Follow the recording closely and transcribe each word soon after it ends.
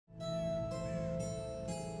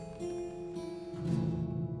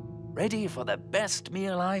ready for the best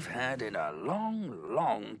meal I've had in a long,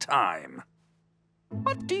 long time.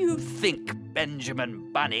 What do you think,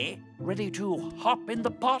 Benjamin Bunny? Ready to hop in the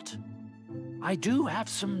pot? I do have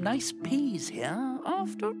some nice peas here,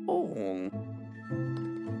 after all.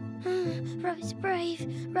 Rabbits are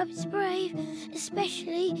brave,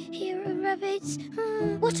 especially hero rabbits.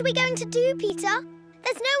 What are we going to do, Peter?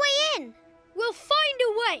 There's no way in. We'll find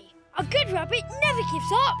a way. A good rabbit never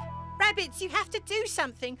gives up. Rabbits, you have to do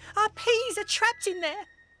something. Our peas are trapped in there.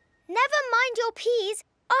 Never mind your peas.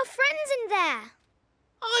 Our friend's in there.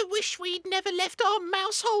 I wish we'd never left our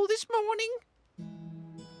mouse hole this morning.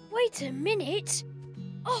 Wait a minute.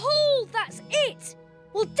 A hole, that's it.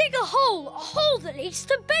 We'll dig a hole that leads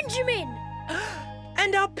to Benjamin.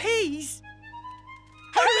 And our peas.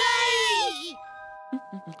 Hooray!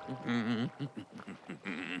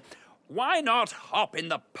 Why not hop in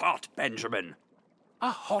the pot, Benjamin? A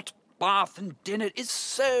hot bath and dinner is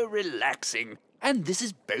so relaxing, and this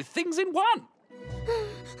is both things in one.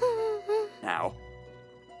 Now,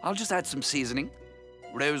 I'll just add some seasoning,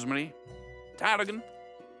 rosemary, tarragon,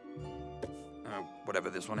 whatever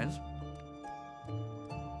this one is.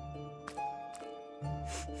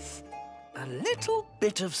 A little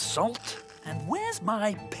bit of salt, and where's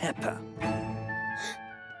my pepper?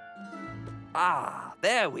 Ah,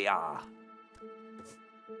 there we are.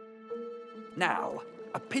 Now,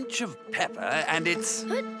 a pinch of pepper, and it's...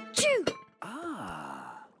 Achoo!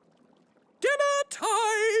 Ah. Dinner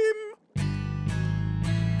time!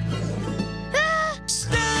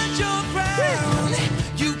 Stand your ground.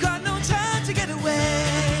 You got no time to get away.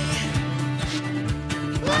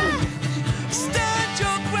 Stand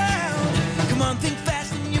your ground. Come on, think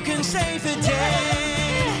fast and you can save the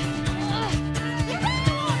day.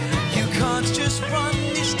 You can't just run.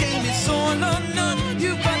 This game is all or none.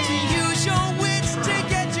 You've got to use your wits to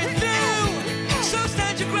get you through. So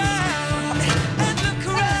stand your ground and look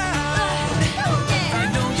around. I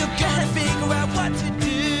know you're gonna figure out what to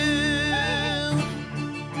do.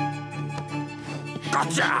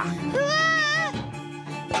 Gotcha!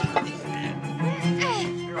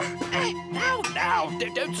 Now,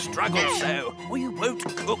 don't struggle so, or you won't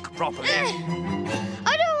cook properly.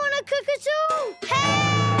 I don't want to cook at all.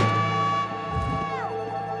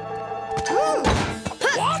 Help!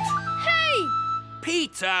 What? Hey!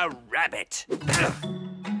 Peter Rabbit!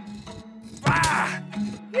 Ah!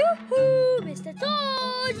 Yoo-hoo, Mr.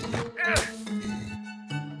 Todd!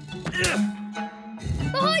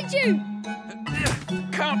 Behind you!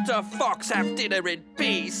 Can't a fox have dinner in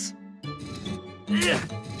peace?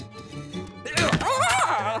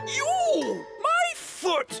 Ah! You! My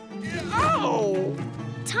foot! Ow!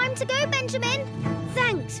 Time to go, Benjamin.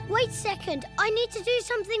 Thanks. Wait a second. I need to do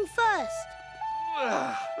something first.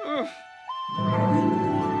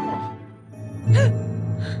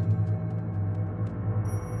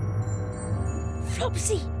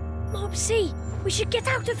 Flopsy! Mopsy! We should get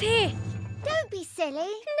out of here! Don't be silly.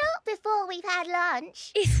 Not before we've had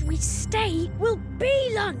lunch. If we stay, we'll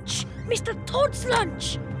be lunch! Mr. Todd's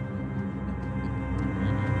lunch!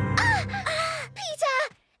 Peter!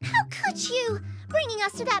 How could you? Bringing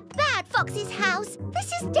us to that bad fox's house.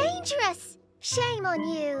 This is dangerous. Shame on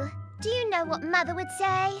you. Do you know what Mother would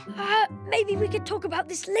say? Maybe we could talk about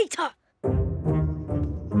this later.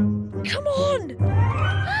 Come on!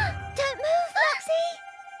 Don't move, Flopsy.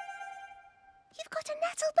 You've got a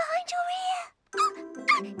nettle behind your ear.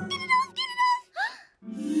 Get it off!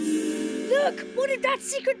 Look! One of Dad's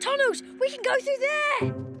secret tunnels! We can go through there!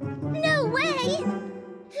 No way!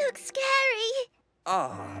 Looks scary.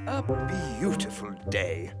 Ah, a beautiful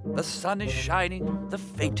day. The sun is shining, the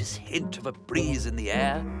faintest hint of a breeze in the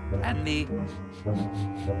air, and the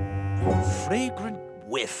fragrant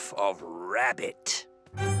whiff of rabbit.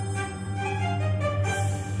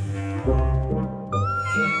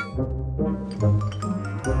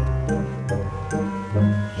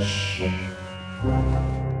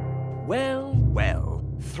 Well, well,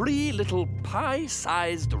 3 little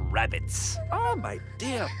pie-sized rabbits. Ah, my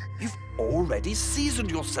dear, you've already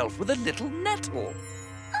seasoned yourself with a little nettle.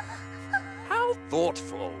 How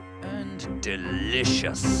thoughtful and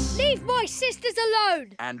delicious. Leave my sisters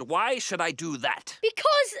alone! And why should I do that?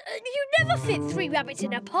 Because you never fit 3 rabbits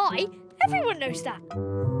in a pie. Everyone knows that.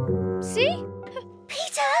 See?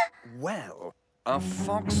 Peter! Well, a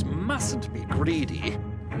fox mustn't be greedy.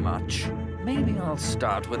 Much. Maybe I'll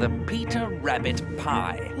start with a Peter Rabbit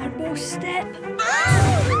pie. One more step.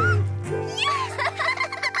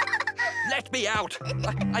 Let me out!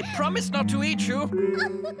 I promise not to eat you.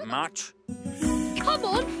 Much. Come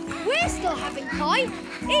on, we're still having pie,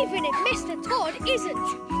 even if Mr. Todd isn't.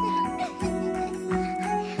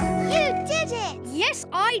 You did it! Yes,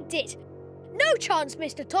 I hide it. No chance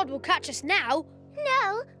Mr. Todd will catch us now.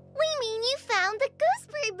 No, we mean you found the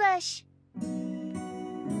gooseberry bush.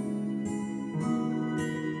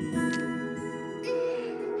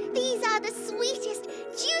 These are the sweetest,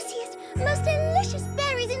 juiciest, most delicious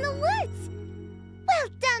berries in the woods. Well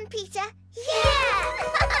done, Peter. Yeah!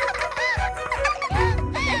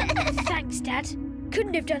 Thanks, Dad.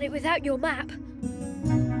 Couldn't have done it without your map.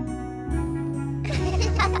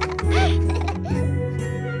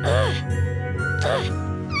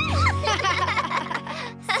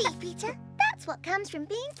 See, Peter, that's what comes from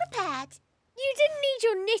being prepared. You didn't need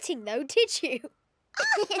your knitting, though, did you?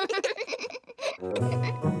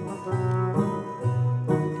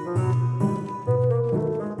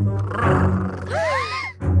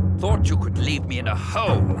 Thought you could leave me in a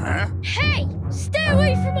hole, huh? Hey! Stay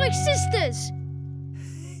away from my sisters!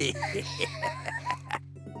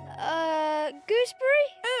 Gooseberry?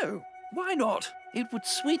 Oh, why not? It would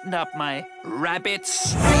sweeten up my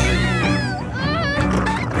rabbits. A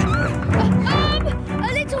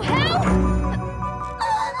little help?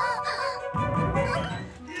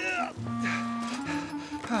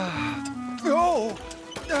 Oh!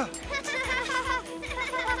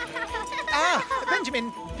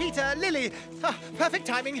 Benjamin, Peter, Lily. Perfect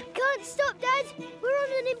timing. Can't stop, Dad. We're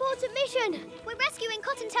on an important mission. We're rescuing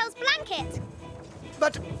Cottontail's blanket.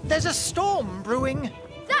 But there's a storm brewing.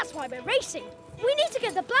 That's why we're racing. We need to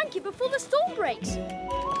get the blanket before the storm breaks.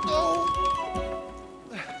 Oh.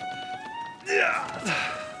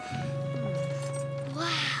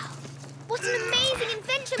 Wow. What an amazing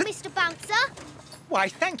invention, Mr. Bouncer. Why,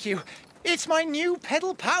 thank you. It's my new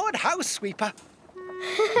pedal-powered house sweeper.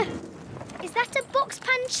 Is that a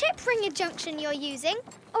box-pan chip ringer junction you're using?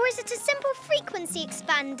 Or is it a simple frequency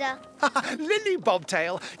expander? Lily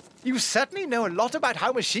Bobtail, you certainly know a lot about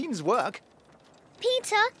how machines work.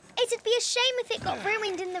 Peter, it'd be a shame if it got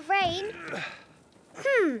ruined in the rain.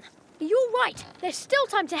 You're right. There's still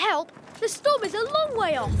time to help. The storm is a long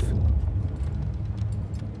way off.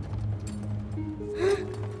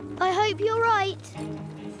 I hope you're right.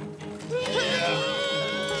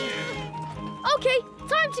 OK,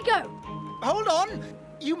 time to go. Hold on.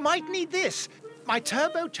 You might need this. My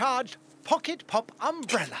turbocharged pocket pop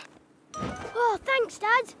umbrella. Oh, thanks,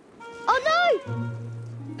 Dad. Oh,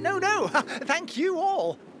 no! No. Thank you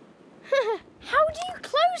all. How do you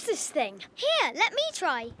close this thing? Here, let me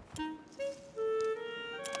try.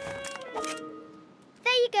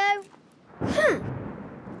 There you go.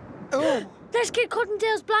 Oh. Let's get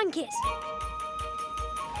Cottontail's blanket.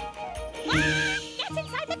 Get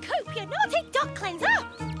inside the coop, you naughty ducklings!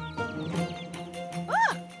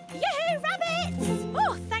 Oh, you rabbits!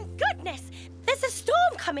 Oh, thank goodness! There's a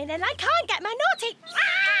storm coming and I can't get my naughty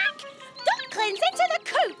ducklings into the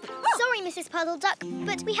coop! Oh. Sorry, Mrs. Puddle Duck,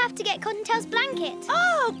 but we have to get Cottontail's blanket.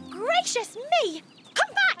 Oh, gracious me!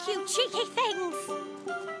 Come back, you cheeky things!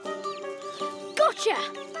 Gotcha!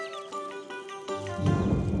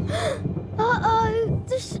 Uh-oh,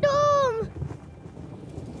 the storm!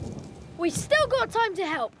 We still got time to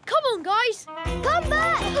help. Come on, guys. Come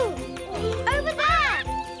back! Over there!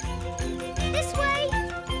 This way!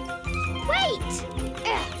 Wait!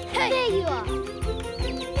 There you are.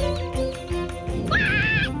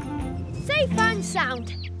 Safe and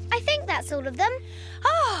sound. I think that's all of them.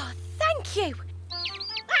 Oh, thank you!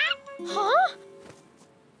 Huh?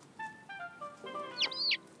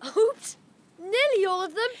 Oops. Nearly all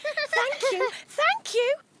of them. Thank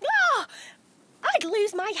you! Oh, I'd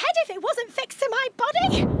lose my head if it wasn't fixed to my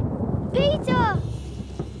body! Peter!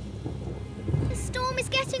 The storm is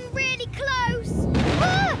getting really close.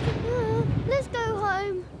 Let's go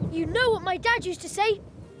home. You know what my dad used to say?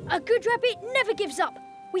 A good rabbit never gives up.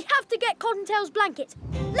 We have to get Cottontail's blanket.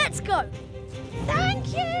 Let's go. Thank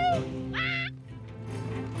you!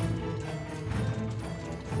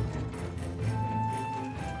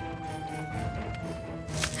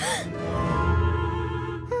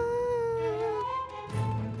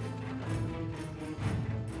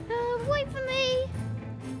 Wait for me.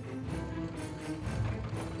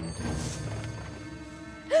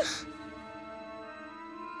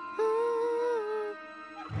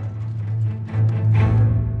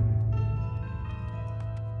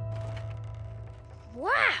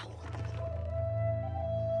 Wow.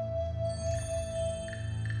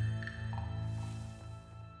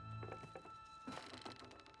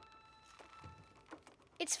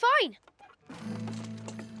 It's fine.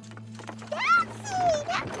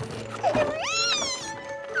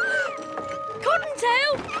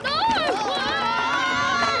 Cottontail! No!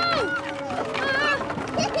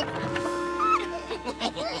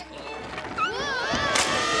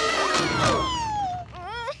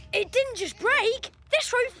 It didn't just break.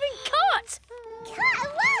 This road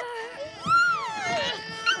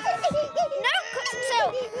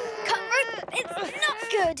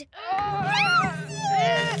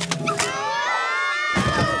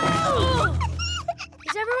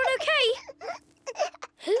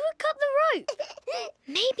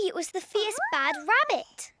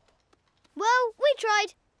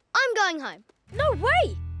flying home. No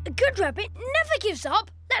way! A good rabbit never gives up.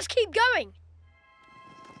 Let's keep going.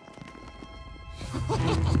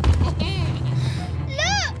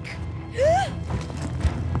 Look!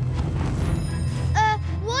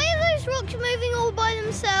 Why are those rocks moving all by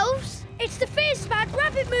themselves? It's the fierce mad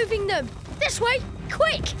rabbit moving them. This way,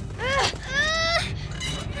 quick!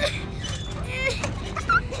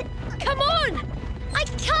 Come on! I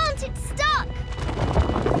can't, it's stuck!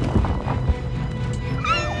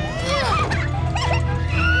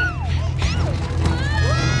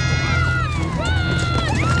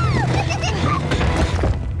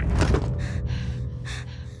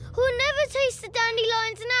 We'll never taste the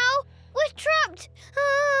dandelions now. We're trapped.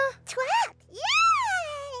 Trapped?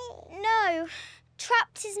 Yay! No,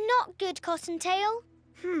 trapped is not good, Cottontail.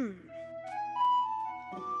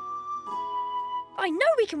 I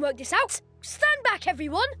know we can work this out. Stand back,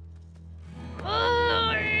 everyone.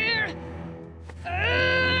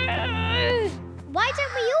 Why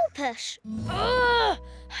don't we all push?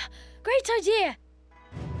 Great idea.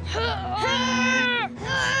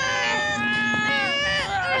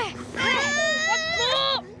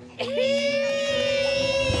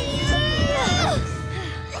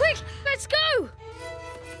 Quick, let's go.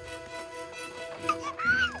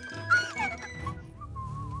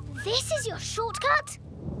 This is your shortcut?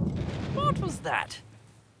 What was that?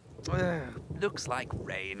 Looks like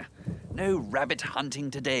rain. No rabbit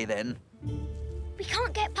hunting today, then. We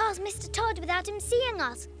can't get past Mr. Todd without him seeing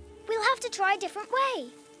us. We'll have to try a different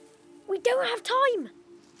way. We don't have time.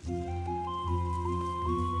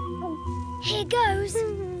 Here goes.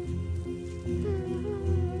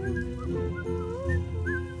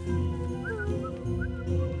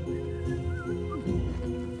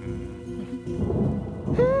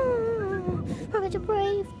 Rabbits are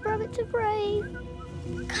brave, rabbits are brave.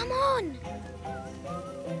 Come on.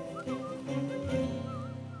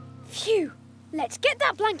 Phew. Let's get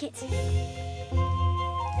that blanket.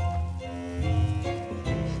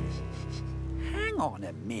 Hang on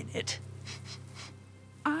a minute.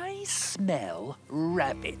 I smell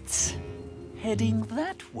rabbits. Heading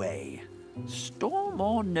that way. Storm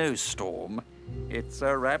or no storm, it's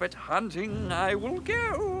a rabbit hunting I will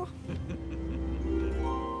go.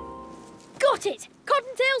 Got it!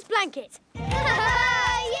 Cottontail's blanket. Yeah!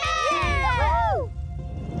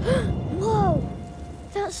 Whoa!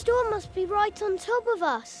 That storm must be right on top of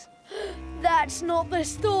us. That's not the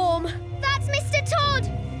storm. That's Mr. Todd!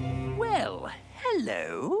 Well,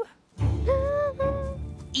 hello.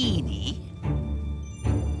 Eenie.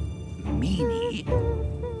 Meenie.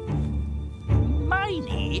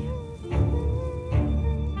 Miney.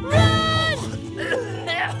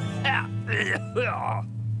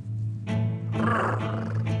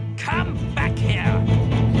 Come back here.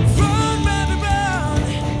 Run, rabbit, run.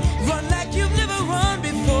 Run like you've never run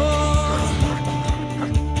before.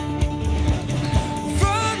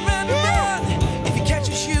 Run, rabbit, run. If you catch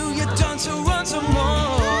a shoe, you're done, so run some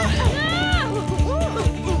more.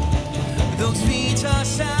 Those feet are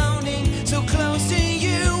sounding so close to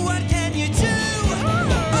you. What can you do?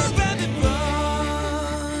 Oh, rabbit,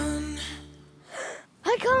 run.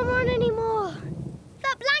 I can't run anymore.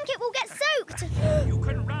 That blanket will get soaked. You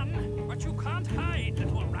can run, but you can't hide,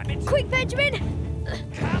 little rabbit. Quick, Benjamin.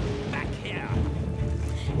 Come back here.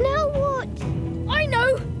 Now what? I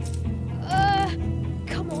know.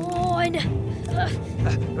 Come on.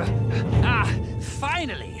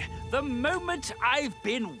 Finally, the moment I've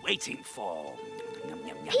been waiting for.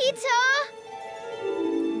 Peter!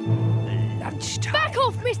 Lunchtime. Back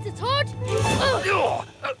off, Mr. Todd.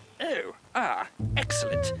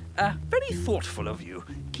 Excellent. Very thoughtful of you.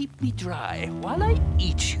 Keep me dry while I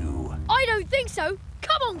eat you. I don't think so.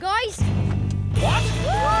 Come on, guys. What?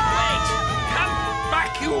 Wait! Come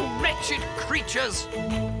back, you wretched creatures!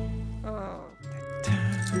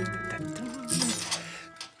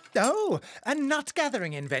 Oh, a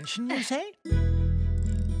nut-gathering invention, you say?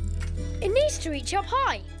 It needs to reach up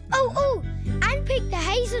high. Oh, and pick the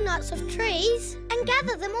hazelnuts off trees and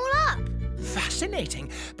gather them all up.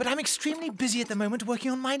 Fascinating, but I'm extremely busy at the moment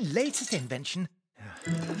working on my latest invention.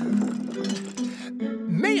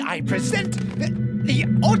 May I present the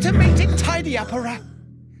automated tidy-upper?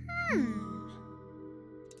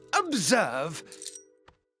 Observe.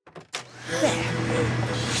 There.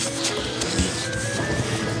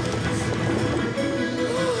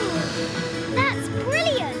 That's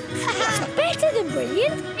brilliant. It's better than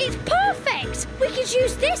brilliant. It's perfect. We could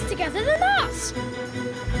use this to gather the nuts.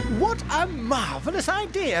 What a marvellous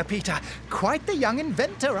idea, Peter. Quite the young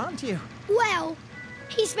inventor, aren't you? Well,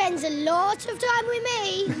 he spends a lot of time with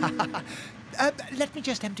me. Let me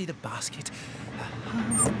just empty the basket.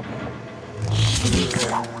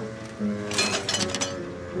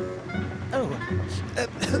 Oh.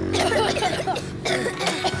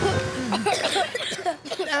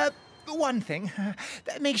 One thing.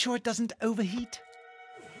 Make sure it doesn't overheat.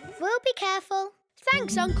 We'll be careful.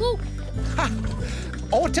 Thanks, Uncle. Ha!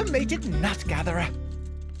 Automated nut gatherer.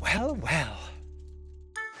 Well, well.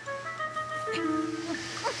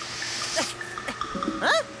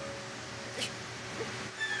 Huh?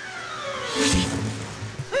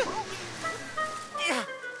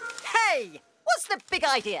 Hey! What's the big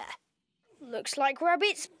idea? Looks like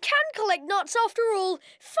rabbits can collect nuts after all.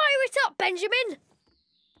 Fire it up, Benjamin.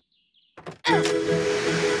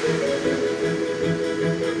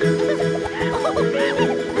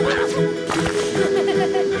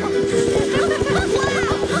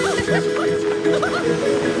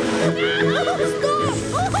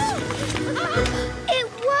 It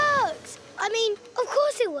works! I mean, of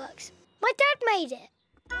course it works. My dad made it.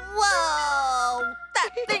 Whoa! That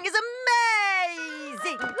thing is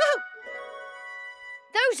amazing! Woo!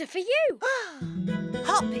 Those are for you.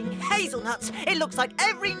 Hopping hazelnuts. It looks like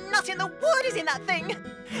every nut in the wood is in that thing.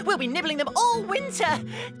 We'll be nibbling them all winter.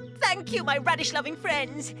 Thank you, my radish-loving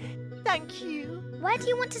friends. Thank you. Where do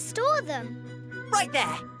you want to store them? Right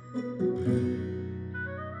there.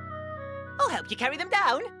 I'll help you carry them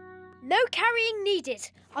down. No carrying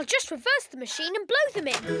needed. I'll just reverse the machine and blow them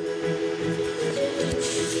in.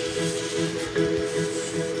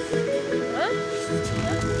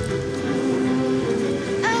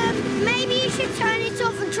 Maybe you should turn it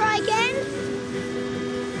off and try again?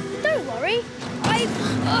 Don't worry. I've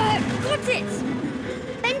got it.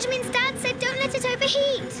 Benjamin's dad said don't let it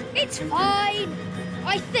overheat. It's fine.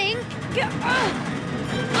 I think.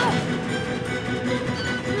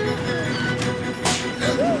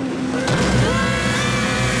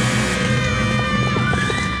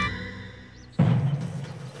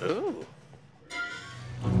 Ooh.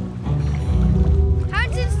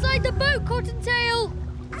 Hands inside the boat, Cottontail.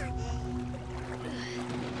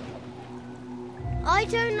 I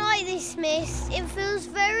don't like this, miss. It feels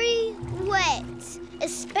very wet,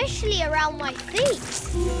 especially around my feet.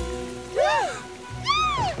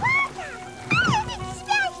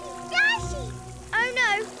 Oh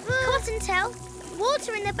no, Cottontail,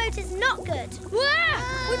 water in the boat is not good.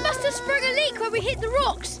 We must have sprung a leak when we hit the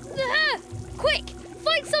rocks. Quick,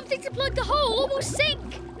 find something to plug the hole or we'll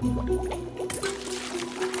sink.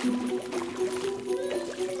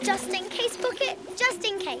 Just in case bucket, just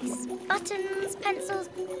in case. Buttons, pencils,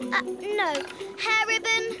 no, hair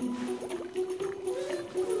ribbon.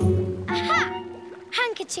 Aha!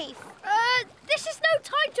 Handkerchief. This is no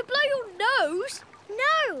time to blow your nose.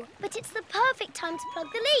 No, but it's the perfect time to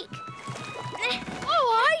plug the leak.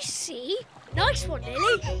 Oh, I see. Nice one,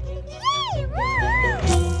 Lily.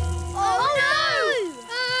 Oh no!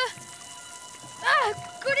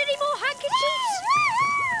 Got any more handkerchiefs?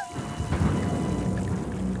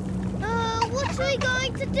 What are we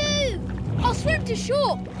going to do? I'll swim to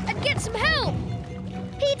shore and get some help.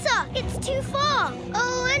 Peter, it's too far.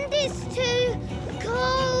 Oh, and it's too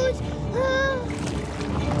cold.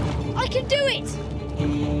 I can do it.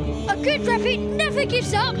 A good rabbit never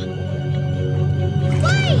gives up. Wait!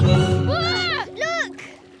 Look!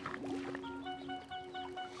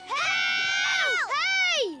 Help!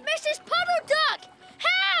 Hey! Mrs. Puddle Duck!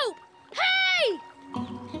 Help! Hey!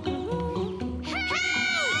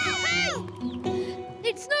 Help!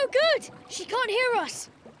 It's no good. She can't hear us.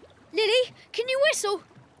 Lily, can you whistle?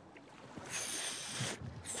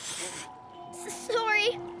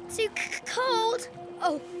 Sorry, too cold.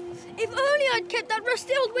 Oh, if only I'd kept that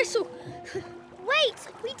rusty old whistle. Wait,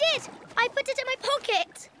 we did. I put it in my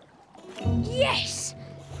pocket. Yes!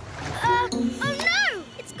 Oh no!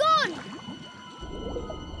 It's gone!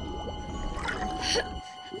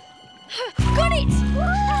 Got it!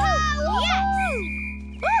 Yes!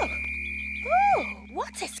 Oh,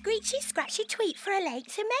 what a screechy, scratchy tweet for a lake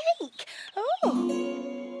to make. Oh.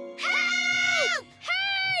 Help!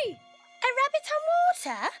 Hey! A rabbit on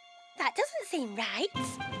water? That doesn't seem right.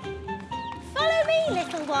 Follow me,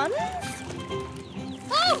 little ones.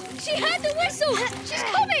 Oh, she heard the whistle! She's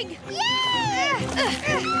coming!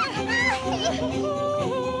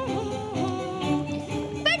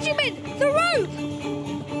 Benjamin, the rope!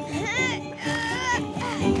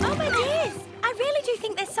 Oh, my dears. I really do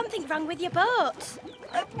think there's something wrong with your boat.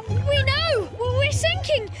 We know! We're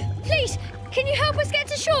sinking! Please, can you help us get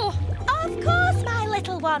to shore? Of course, my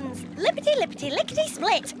little ones. Lippity, lippity, lickety,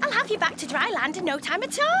 split. I'll have you back to dry land in no time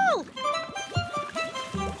at all.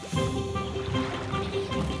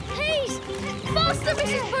 Please! Faster,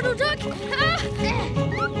 Mrs. Puddle Duck!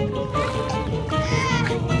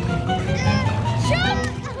 Jump!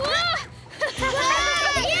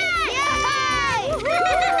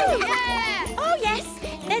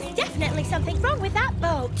 wrong with that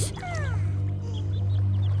boat?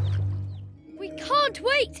 We can't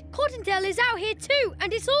wait! Cottontail is out here too,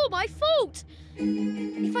 and it's all my fault!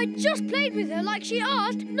 If I'd just played with her like she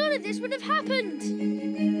asked, none of this would have happened.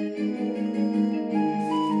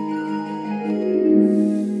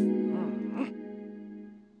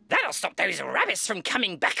 That'll stop those rabbits from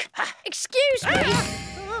coming back. Excuse me?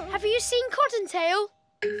 Have you seen Cottontail?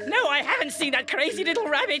 No, I haven't seen that crazy little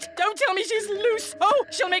rabbit. Don't tell me she's loose. Oh,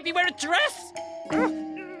 she'll make me wear a dress.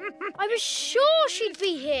 I was sure she'd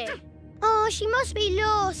be here. Oh, she must be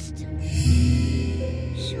lost.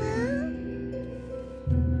 Swirl?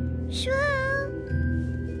 Swirl?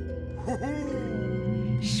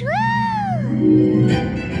 Swirl!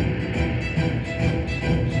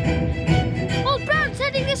 Old Brown's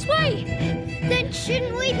heading this way. Then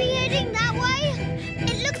shouldn't we be heading that way?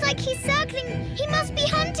 It looks like he's circling. He must be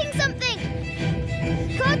hunting something.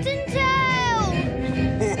 Cottontail!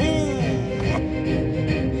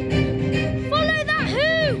 Follow that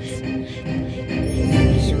hoot!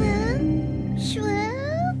 Swirl,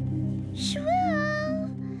 swirl, swirl.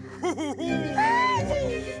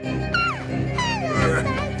 Birdie! Hello,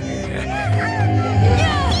 Birdie!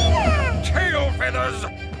 Tail feathers!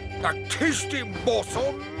 A tasty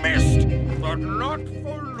morsel missed, but not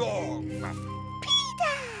for long.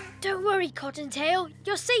 Don't worry, Cottontail.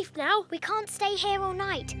 You're safe now. We can't stay here all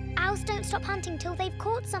night. Owls don't stop hunting till they've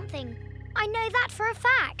caught something. I know that for a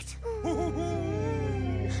fact.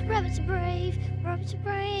 Rabbits are brave. Rabbits are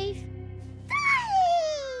brave.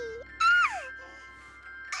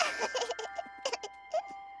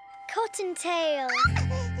 Cottontail.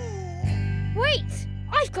 Wait!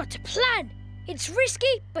 I've got a plan. It's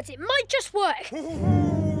risky, but it might just work.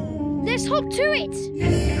 Let's hop to it.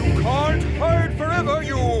 You can't hide forever,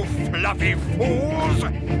 you fluffy fools!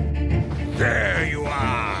 There you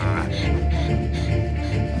are!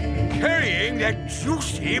 Carrying that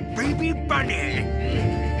juicy baby bunny!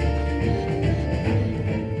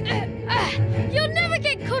 You'll never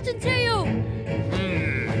get Cottontail!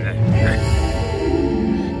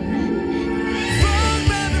 Run,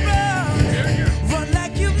 rabbit, run. Run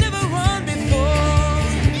like you've never run before.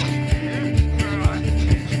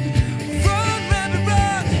 Run, rabbit,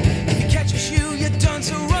 run. If you catch a shoe, you're done,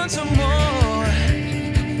 so run some more.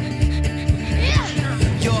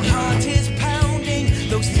 Your heart is pounding,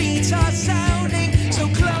 those feet are sounding so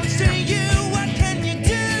close to you. What can you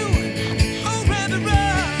do? Oh, rabbit,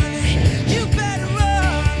 run. You better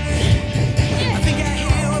run. I think I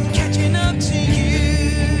hear 'em catching up to you.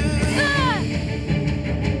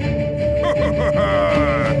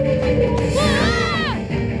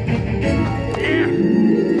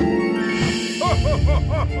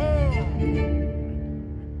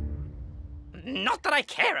 Not that I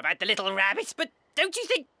care about the little rabbits, but don't you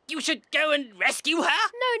think you should go and rescue her?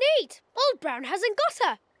 No need. Old Brown hasn't got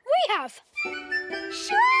her. We have.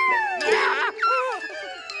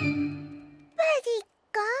 Birdie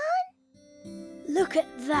gone? Look at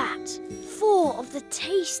that. 4 of the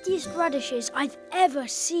tastiest radishes I've ever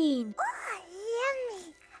seen. Oh,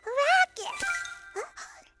 yummy. Racket.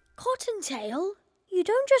 Cottontail, you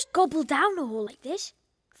don't just gobble down a all like this.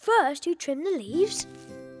 First, you trim the leaves.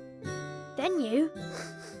 Then you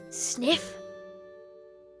sniff.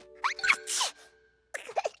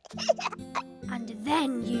 And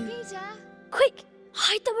then you... Peter? Quick!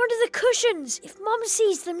 Hide them under the cushions. If Mum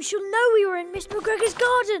sees them, she'll know we were in Miss McGregor's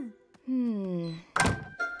garden.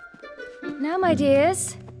 Now, my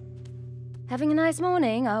dears, having a nice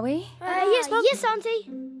morning, are we? Yes, Mum. Yes, Auntie.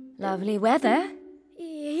 Lovely weather.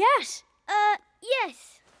 Yes.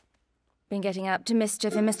 Yes. Been getting up to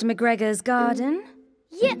mischief in Mr. McGregor's garden?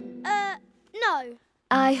 Yeah, no.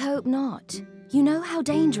 I hope not. You know how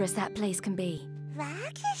dangerous that place can be.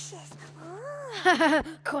 Radishes.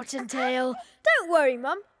 Cottontail. Don't worry,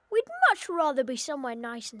 Mum. We'd much rather be somewhere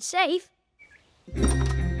nice and safe.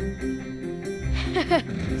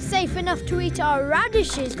 Safe enough to eat our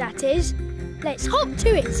radishes, that is. Let's hop to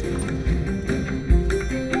it.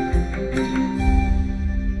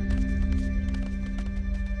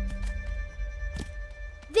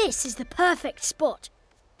 This is the perfect spot.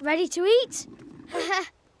 Ready to eat?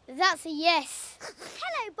 That's a yes.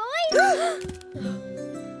 Hello, boys.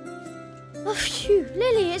 Oh, phew,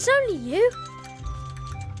 Lily, it's only you.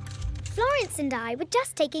 Florence and I were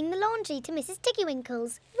just taking the laundry to Mrs.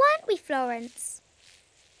 Tiggywinkle's. Weren't we, Florence?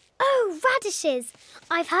 Oh, radishes.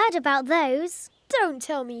 I've heard about those. Don't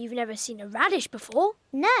tell me you've never seen a radish before.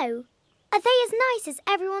 No. Are they as nice as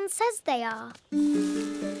everyone says they are?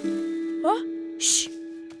 What? Shh.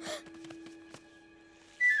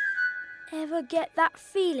 Ever get that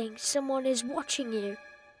feeling someone is watching you?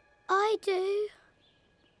 I do.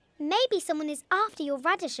 Maybe someone is after your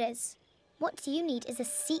radishes. What you need is a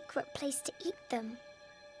secret place to eat them.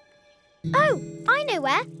 Oh, I know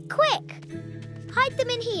where. Quick! Hide them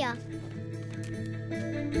in here.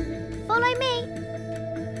 Follow me.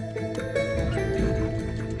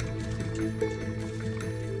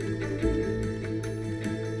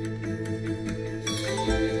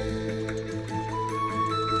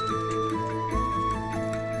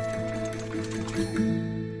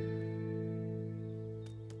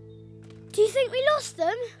 Do you think we lost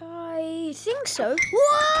them? I think so.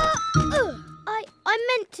 What? I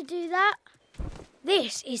meant to do that.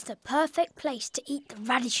 This is the perfect place to eat the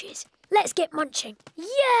radishes. Let's get munching.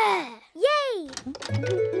 Yeah! Yay!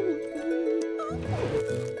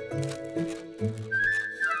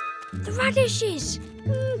 The radishes!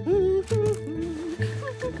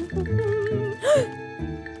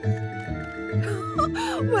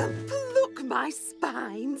 Well, pluck my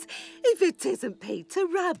spines, if it isn't Peter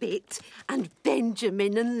Rabbit, and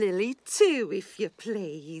Benjamin and Lily too, if you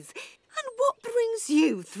please. And what brings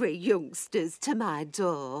you three youngsters to my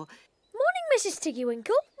door? Morning, Mrs.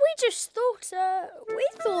 Tiggywinkle. We just thought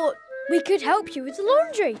we could help you with the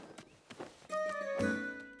laundry.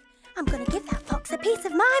 I'm going to give that fox a piece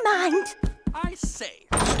of my mind. I say,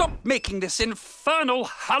 stop making this infernal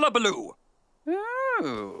hullabaloo.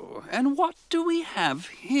 Oh, and what do we have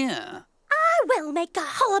here? I will make a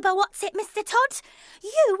hullabaloo, what's it, Mr. Todd?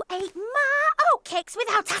 You ate my oatcakes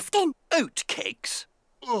without asking. Oatcakes?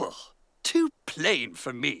 Ugh, too plain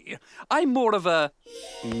for me. I'm more of a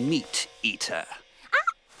meat eater.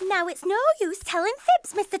 Now it's no use telling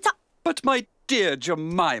fibs, Mr. Todd. But my dear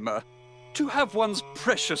Jemima, to have one's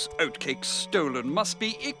precious oatcakes stolen must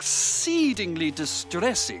be exceedingly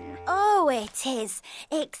distressing. Oh, it is.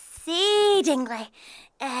 Exceedingly.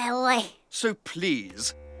 Ellie. So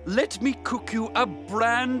please, let me cook you a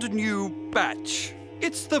brand new batch.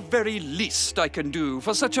 It's the very least I can do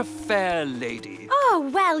for such a fair lady. Oh,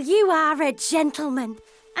 well, you are a gentleman.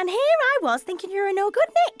 And here I was thinking you were no good,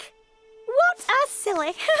 Nick. What a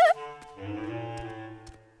silly.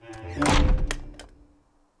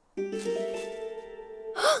 Mr.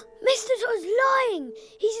 Todd's lying.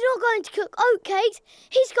 He's not going to cook oatcakes.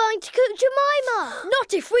 He's going to cook Jemima.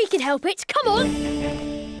 Not if we can help it. Come on.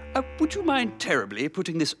 Would you mind terribly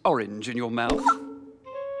putting this orange in your mouth?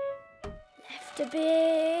 Left a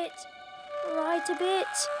bit, right a bit,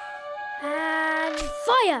 and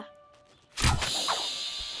fire!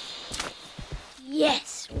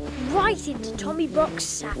 Yes, right into Tommy Brock's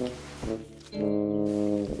sack.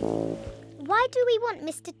 Why do we want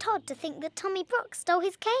Mr. Todd to think that Tommy Brock stole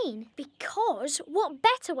his cane? Because what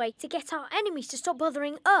better way to get our enemies to stop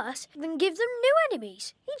bothering us than give them new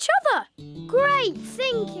enemies? Each other! Great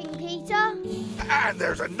thinking, Peter. And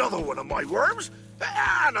there's another one of my worms.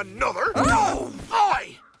 And another. Oh!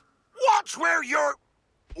 Oi! Watch where you're...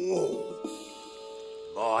 Oh.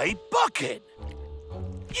 My bucket!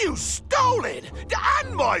 You stole it!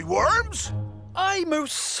 And my worms! I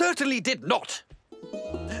most certainly did not.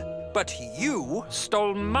 But you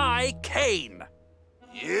stole my cane.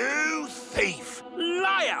 You thief!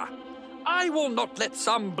 Liar! I will not let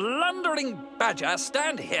some blundering badger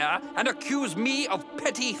stand here and accuse me of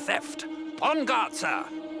petty theft. On guard, sir.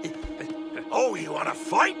 Oh, you want to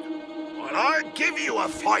fight? Well, I'll give you a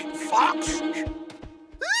fight, fox!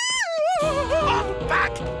 I'm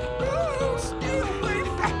back! Stay away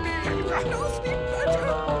from me, you nasty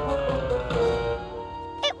badger!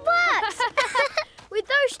 It works! With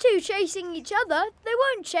those two chasing each other, they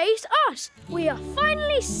won't chase us. We are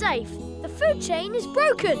finally safe. The food chain is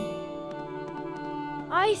broken.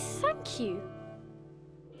 I thank you.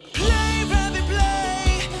 Play, rabbit,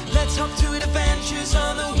 play. Let's hop to adventures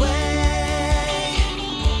on the way.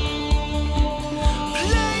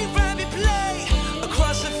 Play, rabbit, play.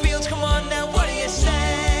 Across the fields, come on now, what do you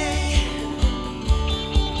say?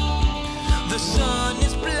 The sun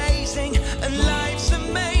is blazing and life's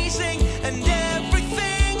amazing and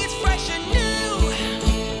everything is fresh and new.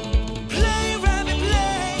 Play, rabbit,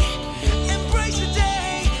 play. Embrace the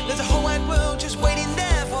day. There's a whole wide world just waiting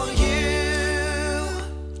there for you.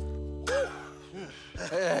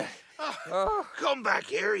 Come back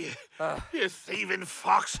here, you thieving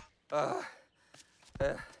fox.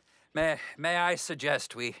 May I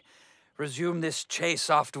suggest we resume this chase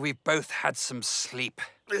after we've both had some sleep?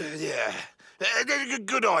 Yeah,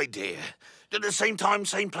 good idea. At the same time,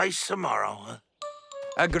 same place tomorrow. Huh?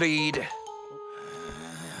 Agreed.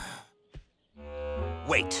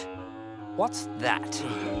 Wait, what's that?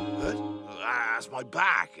 What? That's my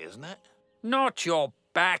back, isn't it? Not your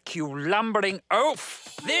back, you lumbering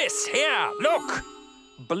oaf! This here, look!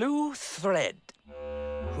 Blue thread.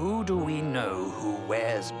 Who do we know who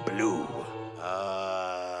wears blue?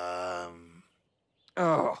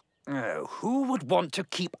 Who would want to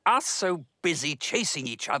keep us so busy chasing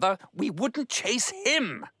each other we wouldn't chase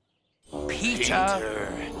him?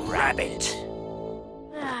 Peter Rabbit.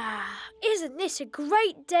 Isn't this a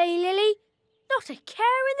great day, Lily? Not a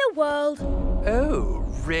care in the world. Oh,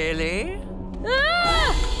 really?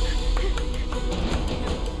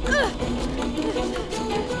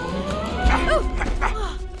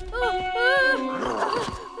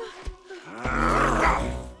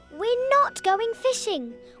 We're not going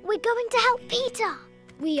fishing. We're going to help Peter.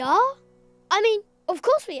 We are? I mean, of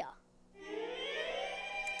course we are.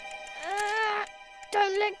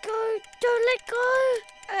 Don't let go. Don't let go.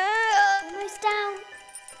 Almost down.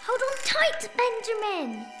 Hold on tight,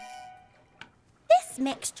 Benjamin. This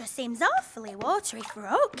mixture seems awfully watery for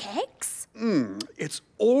oatcakes. It's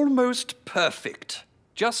almost perfect.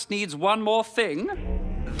 Just needs one more thing.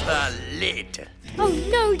 The lid. Oh,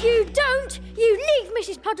 no, you don't. You leave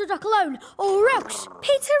Mrs. Puddleduck alone, or else.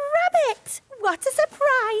 Peter Rabbit! What a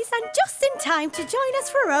surprise, and just in time to join us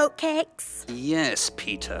for oatcakes. Yes,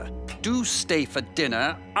 Peter. Do stay for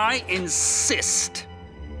dinner. I insist.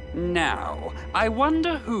 Now, I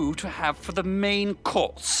wonder who to have for the main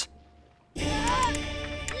course.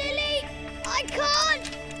 Lily, I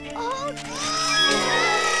can't. Oh,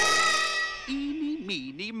 Eeny,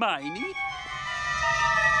 meeny, miny.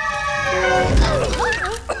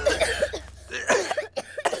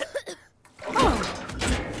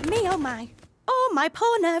 Me, oh my. Oh, my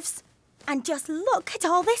poor nerves. And just look at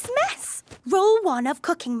all this mess. Rule 1 of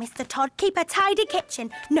cooking, Mr. Todd. Keep a tidy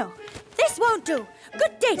kitchen. No, this won't do.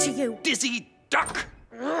 Good day to you. Dizzy duck.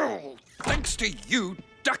 Thanks to you,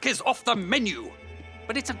 duck is off the menu.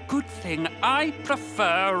 But it's a good thing I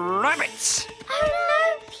prefer rabbits. Oh,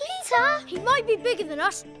 no, Peter. He might be bigger than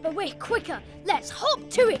us, but we're quicker. Let's hop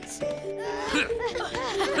to it.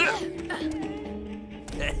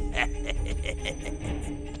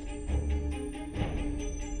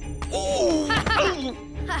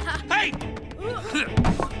 Hey!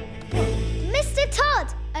 Mr.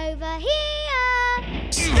 Todd, over here.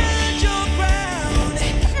 Stand your ground.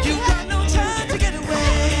 You got no time to get away.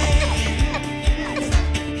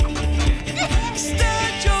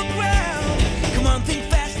 Stand your ground. Come on, think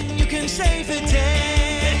fast and you can save the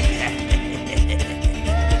day.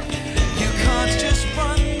 You can't just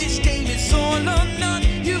run. This game is all or none.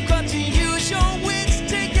 You've got to use your wits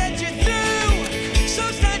to get you through.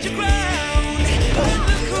 So stand your ground and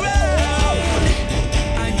look around.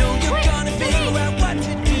 I know you're gonna figure out what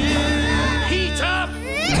to do. Peter!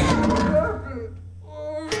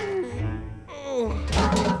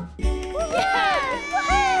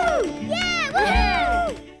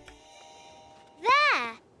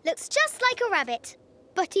 There. Looks just like a rabbit.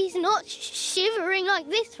 But he's not shivering like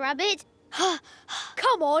this rabbit.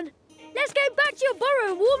 Come on, let's go back to your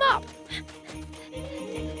burrow and warm up.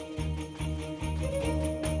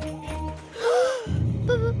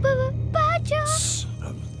 Badger!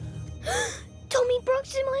 Tommy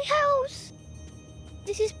Brock's in my house.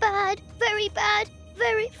 This is bad. Very bad.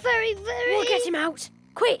 Very, very, very... We'll get him out.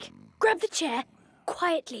 Quick, grab the chair.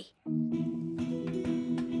 Quietly.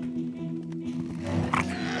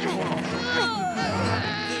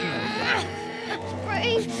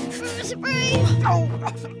 Spray.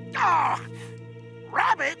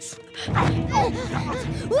 Rabbits?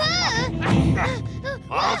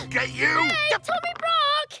 I'll get you! Hey, Tommy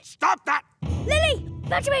Brock! Stop that! Lily,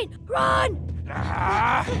 Benjamin, run!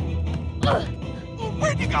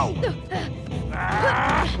 Where'd you go?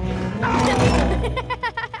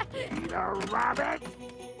 You rabbit!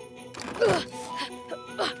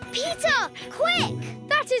 Peter, quick!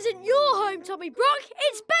 That isn't your home, Tommy Brock.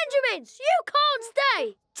 It's Benjamin's. You can't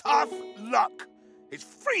stay. Tough luck. It's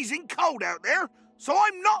freezing cold out there, so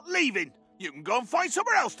I'm not leaving. You can go and find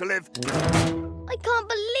somewhere else to live. I can't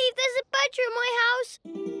believe there's a badger in my house.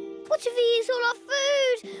 What if he eats all our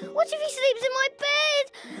food? What if he sleeps in my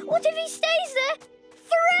bed? What if he stays there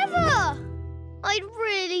forever? I'd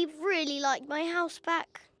really, really like my house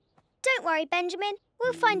back. Don't worry, Benjamin.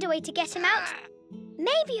 We'll find a way to get him out.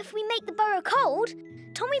 Maybe if we make the burrow cold,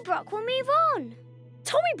 Tommy Brock will move on.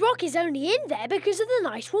 Tommy Brock is only in there because of the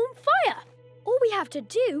nice warm fire. All we have to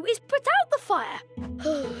do is put out the fire.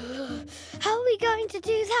 How are we going to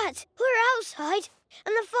do that? We're outside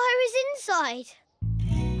and the fire is inside.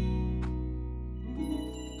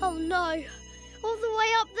 Oh no, all the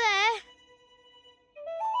way up there.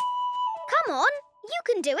 Come on, you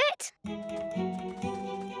can do it.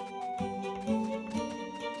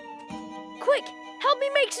 Quick, help me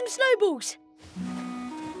make some snowballs.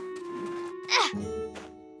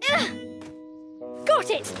 Got Got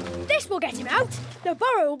it! This will get him out. The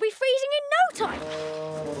burrow will be freezing in no time.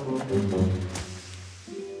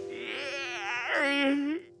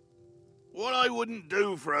 What I wouldn't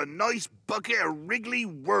do for a nice bucket of wriggly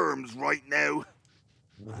worms right now.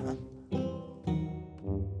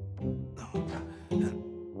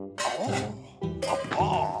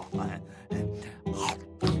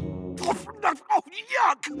 Oh,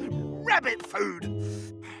 yuck! Rabbit food!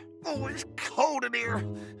 Oh, it's cold in here.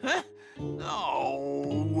 Huh?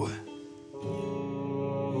 Oh.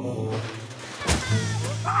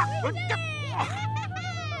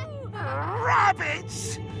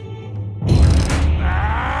 Rabbits!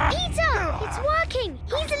 Peter! It's working!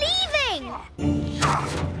 He's leaving!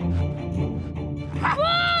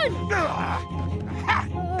 Run!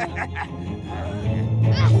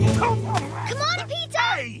 Come on, Peter!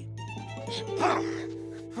 Hey!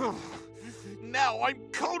 Now I'm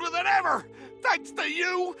colder than ever! Thanks to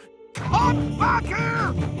you! Come back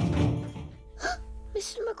here!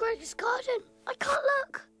 Mrs. McGregor's garden. I can't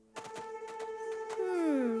look.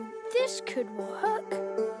 This could work.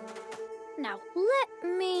 Now, let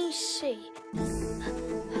me see.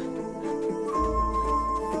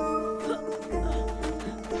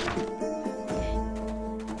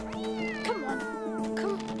 Come on.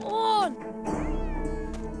 Come on.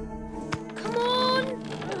 Come on.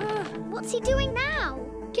 What's he doing now?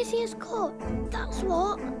 Getting his coat. That's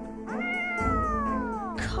what.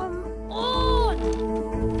 Come on.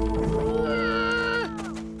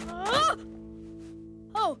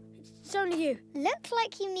 Oh, it's only you. Looked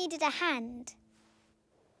like you needed a hand.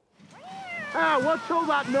 Ah, what's all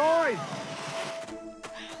that noise?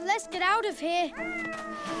 Let's get out of here.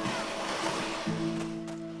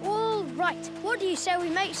 All right. What do you say we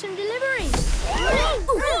make some deliveries?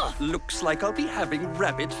 Looks like I'll be having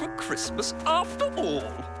rabbit for Christmas after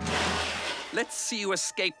all. Let's see you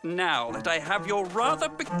escape now that I have your rather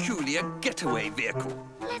peculiar getaway vehicle.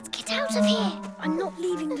 Let's get out of here. I'm not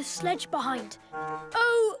leaving the sledge behind.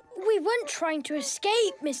 Oh, we weren't trying to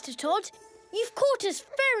escape, Mr. Todd. You've caught us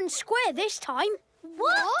fair and square this time.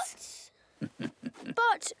 What?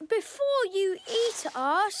 But before you eat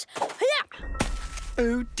us...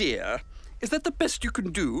 Oh dear. Is that the best you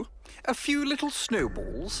can do? A few little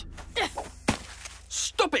snowballs?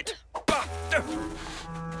 Stop it!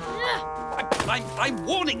 I'm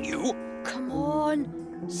warning you! Come on.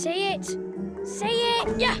 Say it. Say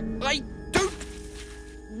it. Yeah. I don't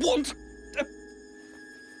want a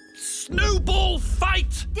snowball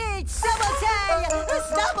fight! Did someone say a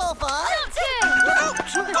snowball fight?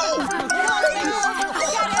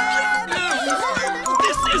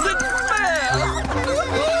 This isn't fair!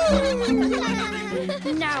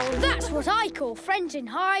 Now that's what I call friends in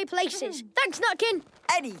high places. Thanks, Nutkin.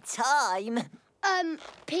 Any time.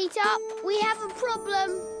 Peter, we have a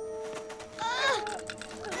problem.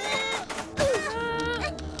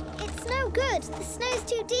 It's no good. The snow's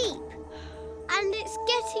too deep. And it's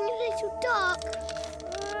getting a little dark.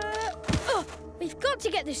 We've got to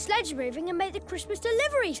get this sledge moving and make the Christmas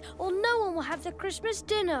deliveries, or no one will have the Christmas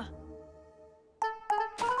dinner.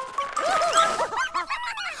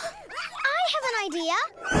 I have an idea.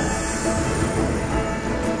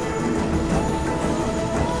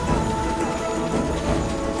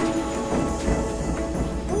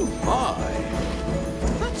 My,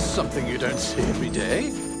 that's something you don't see every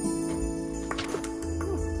day.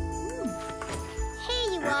 Here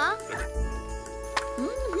you are.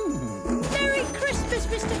 Merry Christmas,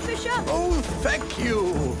 Mr. Fisher. Oh, thank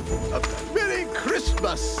you. Merry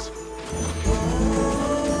Christmas.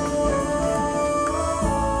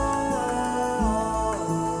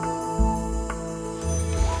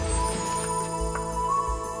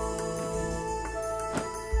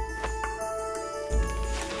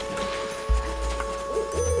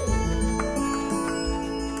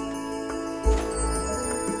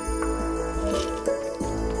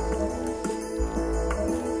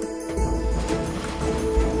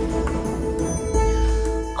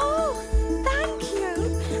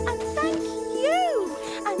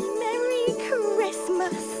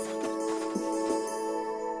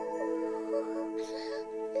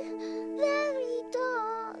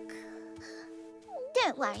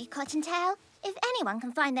 Don't worry, Cottontail. If anyone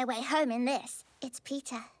can find their way home in this, it's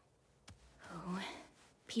Peter. Oh,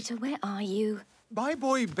 Peter, where are you? My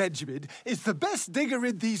boy Benjamin is the best digger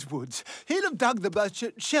in these woods. He'll have dug the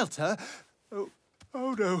merchant shelter. Oh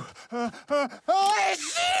no. I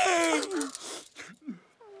see!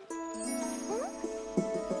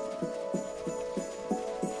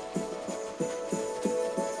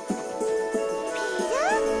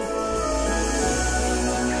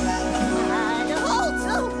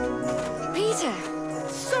 Peter!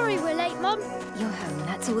 Sorry we're late, Mum. You're home.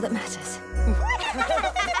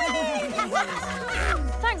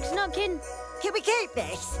 Thanks, Nutkin. Can we keep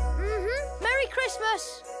this? Merry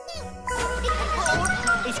Christmas.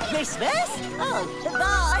 It's Christmas? Oh,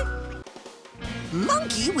 bye.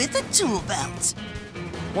 Monkey with a tool belt.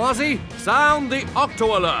 Quasi, sound the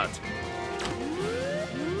Octo alert.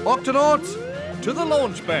 Octonauts, to the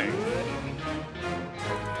launch bay.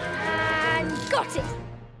 And got it.